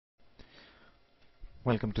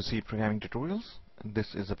Welcome to C Programming Tutorials.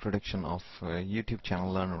 This is a production of YouTube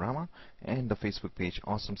channel Learnorama and the Facebook page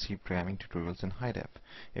Awesome C Programming Tutorials in High Def.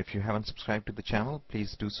 If you haven't subscribed to the channel,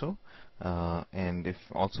 please do so. And if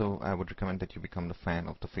also, I would recommend that you become the fan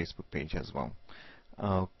of the Facebook page as well.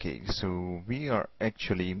 Okay, so we are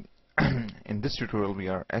actually in this tutorial we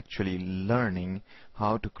are actually learning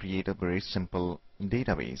how to create a very simple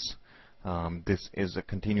database. This is a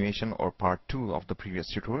continuation or part 2 of the previous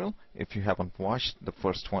tutorial. If you haven't watched the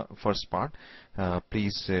first part,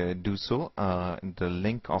 please do so. The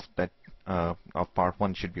link of that of part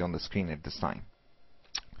 1 should be on the screen at this time.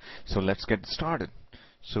 So let's get started.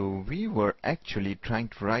 So we were actually trying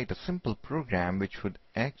to write a simple program which would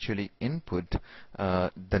actually input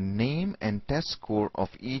the name and test score of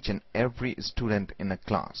each and every student in a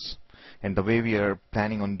class. And the way we are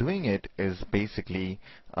planning on doing it is basically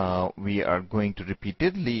we are going to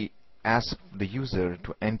repeatedly ask the user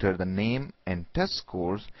to enter the name and test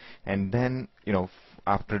scores, and then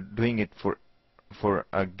after doing it for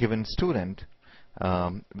a given student,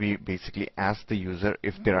 we basically ask the user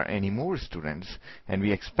if there are any more students, and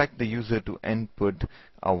we expect the user to input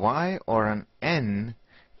a Y or an N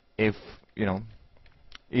if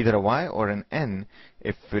either a Y or an N.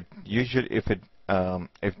 If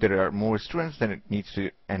there are more students, then it needs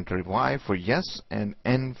to enter Y for yes, and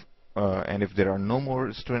N, and if there are no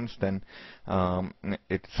more students, then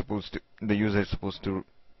the user is supposed to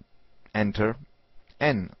enter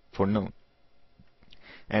N for no.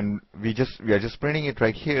 And we are just printing it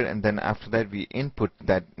right here, and then after that we input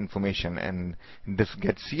that information, and this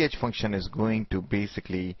getCH function is going to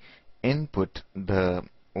basically input the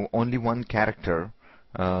only one character,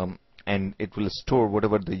 and it will store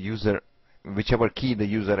whatever the user, whichever key the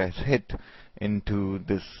user has hit, into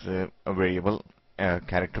this variable,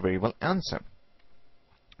 character variable answer.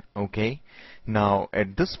 Okay, now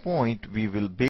at this point we will